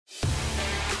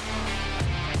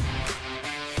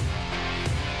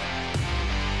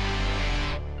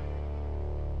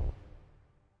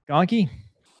Gonky?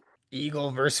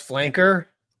 Eagle versus flanker.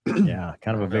 Yeah,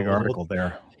 kind of a big article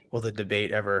there. Will the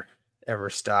debate ever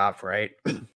stop, right?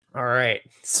 All right.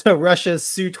 So Russia's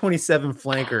Su-27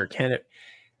 flanker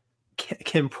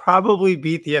can probably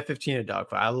beat the F-15 in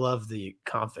dogfight. I love the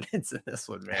confidence in this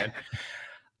one, man.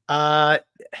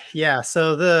 Yeah.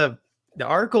 So the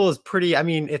article is pretty. I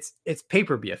mean, it's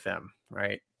paper BFM,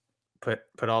 right? Put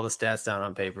all the stats down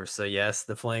on paper. So yes,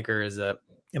 the flanker is a.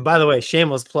 And by the way,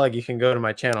 shameless plug, you can go to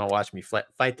my channel and watch me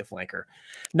fight the flanker.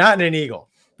 Not in an Eagle,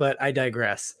 but I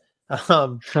digress.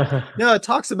 No, it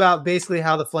talks about basically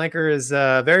how the flanker is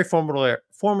a very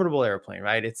formidable airplane,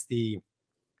 right? It's I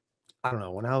don't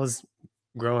know, when I was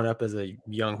growing up as a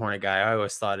young Hornet guy, I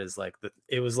always thought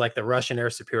it was like the Russian air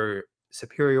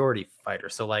superiority fighter.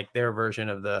 So like their version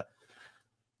of the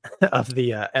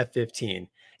F-15.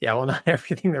 Yeah, well, not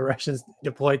everything the Russians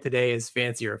deploy today is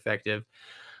fancy or effective.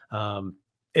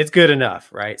 It's good enough,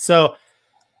 right? So,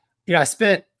 I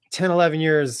spent 10, 11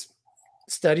 years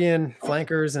studying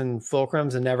flankers and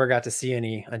fulcrums and never got to see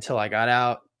any until I got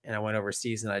out and I went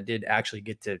overseas, and I did actually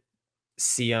get to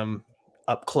see them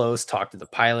up close, talk to the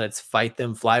pilots, fight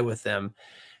them, fly with them.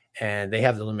 And they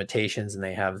have the limitations and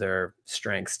they have their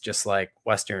strengths just like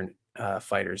Western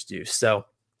fighters do. So,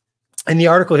 and the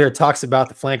article here talks about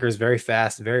the flanker is very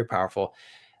fast, very powerful,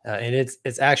 and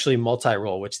it's actually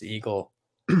multi-role, which the Eagle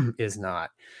is not.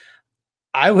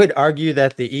 I would argue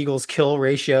that the Eagle's kill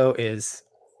ratio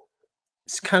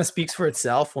kind of speaks for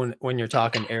itself when you're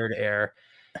talking air to air.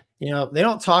 They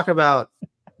don't talk about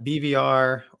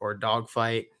BVR or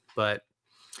dogfight, but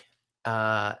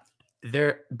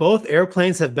both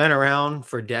airplanes have been around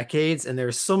for decades, and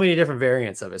there's so many different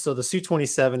variants of it. So the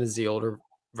Su-27 is the older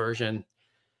version.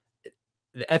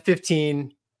 The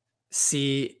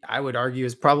F-15C, I would argue,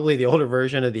 is probably the older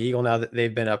version of the Eagle now that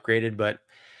they've been upgraded. But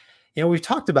we've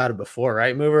talked about it before,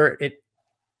 right, Mover? It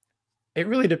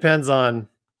really depends on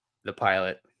the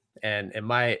pilot, and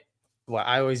I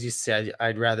always used to say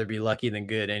I'd rather be lucky than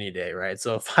good any day, right?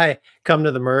 So if I come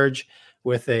to the merge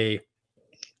with a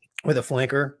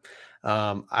flanker,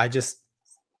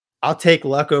 I'll take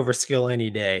luck over skill any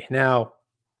day. Now,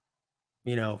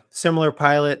 similar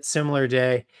pilot, similar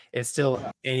day, it's still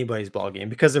anybody's ball game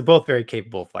because they're both very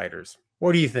capable fighters.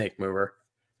 What do you think, Mover?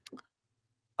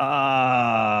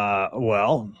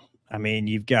 Well, I mean,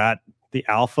 you've got the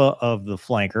alpha of the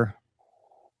flanker.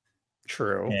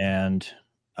 True. And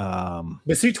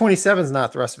the Su-27 is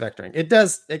not thrust vectoring.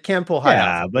 It can pull high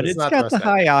alpha, but it's got the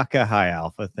high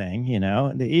alpha thing,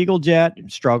 The Eagle jet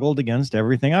struggled against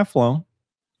everything I've flown.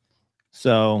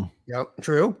 So, yep,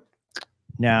 true.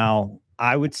 Now,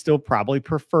 I would still probably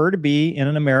prefer to be in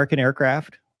an American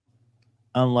aircraft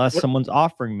unless someone's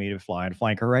offering me to fly a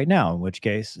flanker right now, in which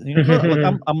case,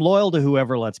 look, I'm loyal to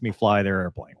whoever lets me fly their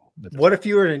airplane. What if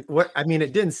you were in I mean,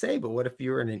 it didn't say, but what if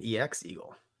you were in an EX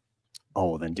Eagle?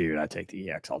 Oh, then dude, I take the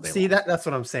EX all day. See, long. That's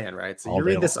what I'm saying, right? So you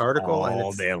read this article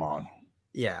all day long.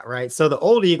 Yeah, right. So the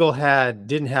old Eagle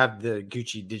didn't have the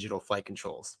Gucci digital flight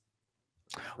controls.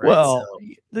 Right? Well,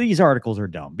 these articles are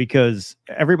dumb because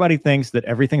everybody thinks that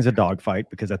everything's a dogfight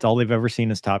because that's all they've ever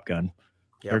seen is Top Gun.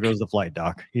 Yep. There goes the flight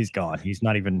doc. He's gone. He's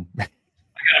not even. I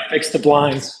gotta fix the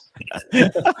blinds.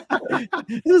 This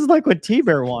is like when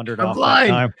T-Bear wandered off that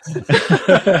time.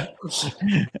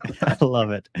 I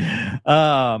love it.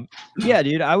 Yeah,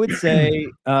 dude, I would say,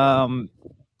 I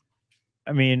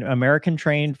mean, American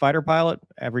trained fighter pilot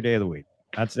every day of the week.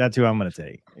 That's who I'm going to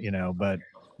take, but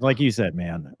like you said,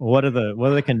 man, what are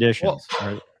the conditions?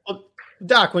 Well,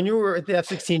 Doc, when you were at the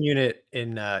F-16 unit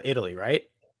in Italy, right?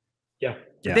 Yeah.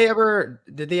 Did they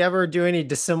ever do any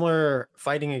dissimilar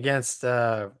fighting against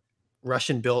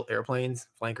Russian-built airplanes,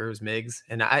 flankers, MiGs?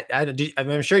 And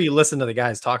I'm sure you listen to the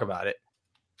guys talk about it.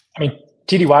 I mean,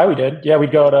 TDY we did. Yeah,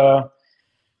 we'd go to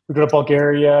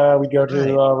Bulgaria. We'd go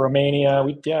to Romania.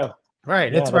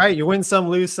 Right. That's right. You win some,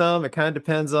 lose some. It kind of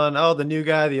depends on the new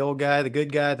guy, the old guy, the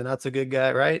good guy, the not so good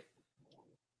guy, right?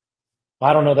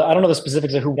 I don't know the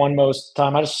specifics of who won most of the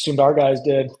time. I just assumed our guys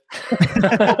did.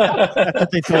 That's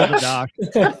what they told the doc.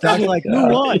 Doc's like, who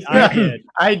won?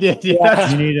 I did.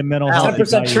 Yeah. You need a mental health.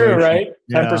 10% true, right?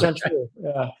 10% true.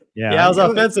 Yeah. I was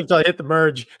offensive until I hit the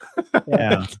merge.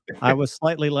 Yeah. I was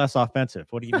slightly less offensive.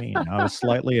 What do you mean? I was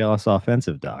slightly less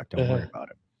offensive, Doc. Don't worry about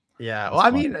it. Yeah. Well,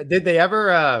 I mean, did they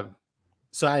ever?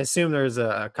 So I assume there's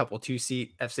a couple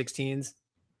 2-seat F-16s.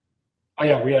 Oh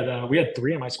yeah, we had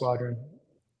 3 in my squadron.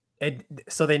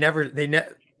 So I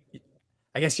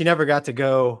guess you never got to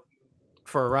go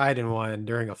for a ride in one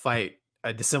during a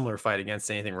dissimilar fight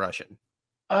against anything Russian.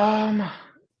 I'm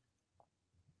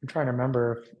trying to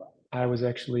remember if I was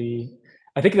actually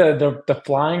I think the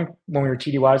flying when we were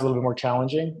TDY is a little bit more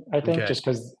challenging. I think just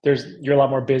because you're a lot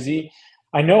more busy.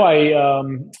 I know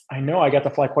I got to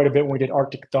fly quite a bit when we did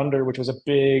Arctic Thunder, which was a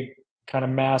big kind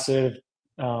of massive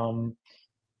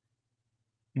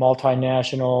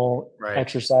multinational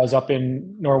exercise up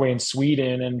in Norway and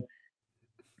Sweden. And I'm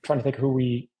trying to think who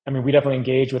we definitely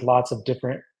engaged with lots of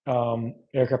different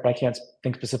aircraft. I can't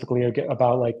think specifically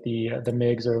about like the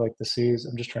MiGs or like the Cs.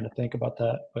 I'm just trying to think about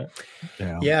that. But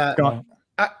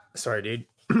sorry, dude.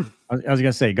 I was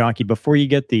gonna say, Gonky, before you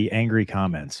get the angry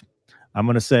comments, I'm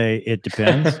gonna say it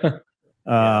depends.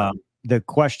 The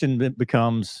question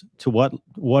becomes to what's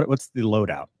the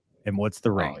loadout and what's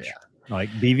the range? Like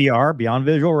BVR, beyond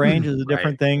visual range, is a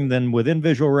different thing than within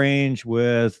visual range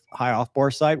with high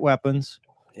off-bore sight weapons.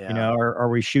 You know, are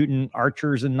we shooting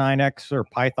archers and 9X or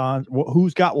pythons?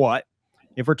 Who's got what?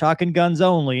 If we're talking guns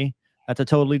only, that's a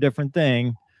totally different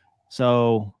thing.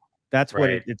 So that's what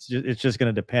it's just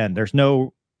going to depend. There's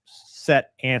no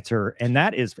set answer, and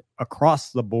that is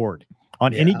across the board.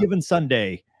 On any given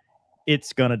Sunday,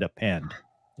 it's going to depend.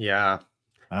 Yeah.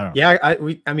 I don't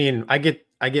know.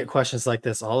 I get questions like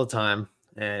this all the time,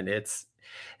 and it's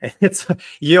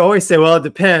you always say, well, it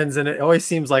depends, and it always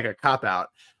seems like a cop out,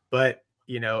 but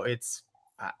you know, it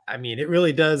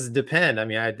really does depend. I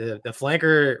mean, the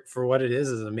Flanker, for what it is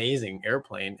an amazing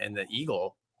airplane, and the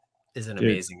Eagle is an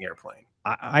amazing airplane.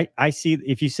 I see,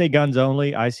 if you say guns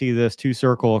only, I see this two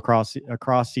circle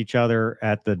across each other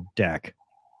at the deck,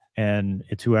 and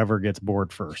it's whoever gets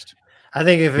bored first. I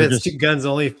think if it's two guns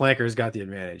only, Flanker's got the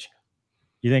advantage.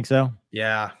 You think so?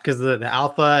 Yeah, because the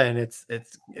Alpha, and it's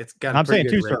got. I'm saying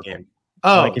two circle. Game.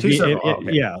 Oh, like two circle.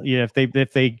 Yeah. If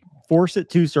they force it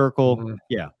two circle,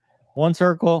 one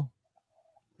circle.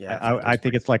 Yeah, I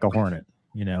think it's like a Hornet.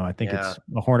 You know, I think it's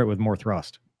a Hornet with more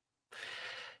thrust.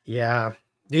 Yeah,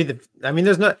 dude.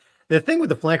 There's not the thing with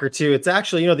the Flanker too. It's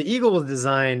actually, the Eagle was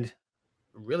designed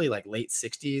really like late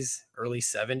 60s, early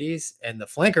 70s, and the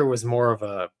Flanker was more of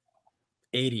a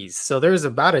 80s. So there's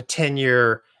about a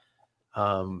 10-year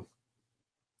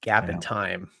gap in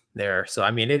time there. So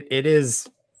it is.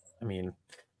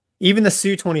 Even the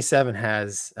Su-27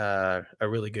 has a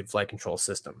really good flight control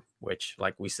system, which,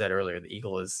 like we said earlier, the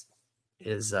Eagle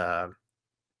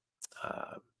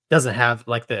doesn't have.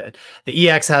 Like the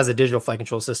EX has a digital flight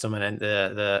control system, and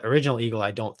the original Eagle,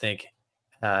 I don't think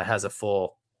has a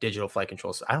full digital flight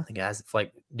control. So I don't think it has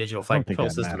a digital flight control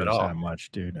system at all. That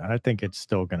much, dude. I think it's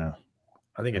still gonna.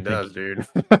 I think it does, dude.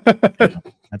 I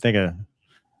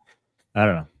don't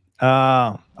know.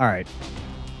 All right.